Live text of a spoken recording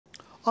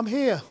I'm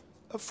here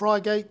at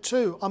Friargate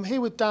 2. I'm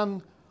here with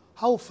Dan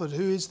Halford,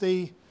 who is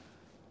the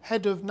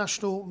Head of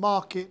National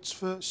Markets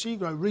for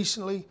SEGRO,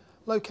 recently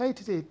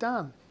located here.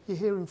 Dan, you're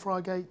here in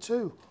Friargate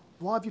 2.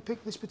 Why have you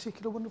picked this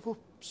particular wonderful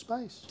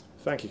space?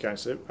 Thank you,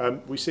 Councillor.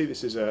 We see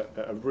this as a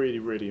really,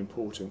 really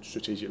important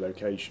strategic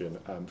location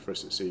for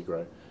us at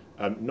SEGRO.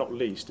 Not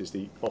least is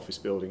the office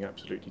building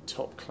absolutely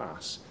top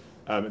class,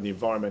 and the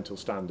environmental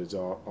standards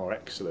are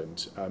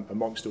excellent,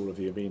 amongst all of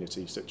the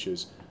amenities such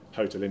as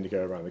Hotel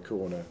Indigo around the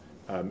corner,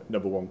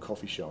 #1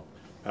 coffee shop.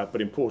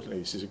 But importantly,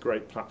 this is a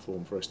great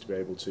platform for us to be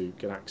able to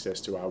get access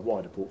to our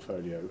wider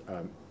portfolio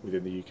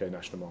within the UK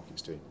National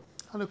Markets team.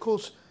 And of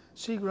course,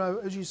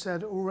 SEGRO, as you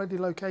said, already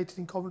located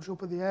in Coventry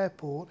up at the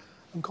airport,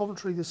 and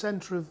Coventry, the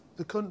centre of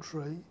the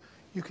country.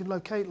 You can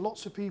locate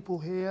lots of people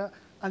here,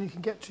 and you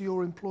can get to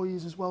your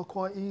employees as well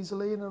quite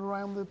easily in and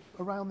around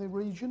the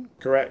region.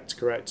 Correct.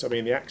 I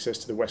mean, the access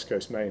to the West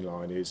Coast Main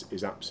Line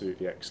is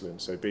absolutely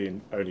excellent. So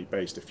being only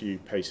based a few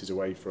paces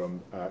away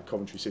from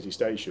Coventry City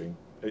Station,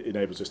 it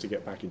enables us to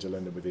get back into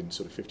London within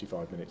sort of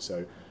 55 minutes.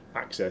 So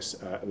access,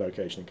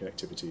 location and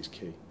connectivity is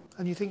key.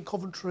 And you think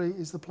Coventry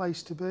is the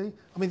place to be?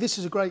 I mean, this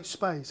is a great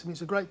space. I mean,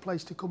 it's a great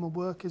place to come and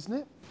work, isn't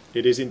it?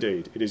 It is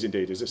indeed. It is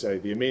indeed. As I say,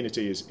 the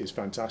amenity is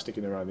fantastic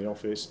in and around the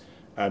office.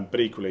 But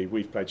equally,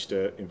 we've pledged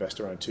to invest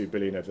around £2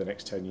 billion over the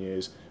next 10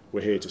 years.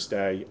 We're here to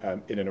stay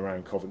in and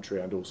around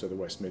Coventry and also the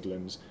West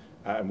Midlands,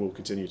 and we'll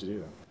continue to do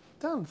that.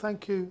 Dan,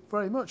 thank you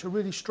very much. A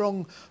really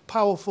strong,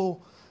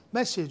 powerful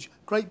message.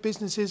 Great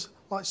businesses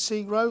like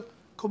SEGRO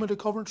coming to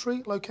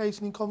Coventry,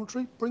 locating in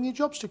Coventry, bringing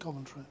jobs to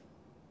Coventry.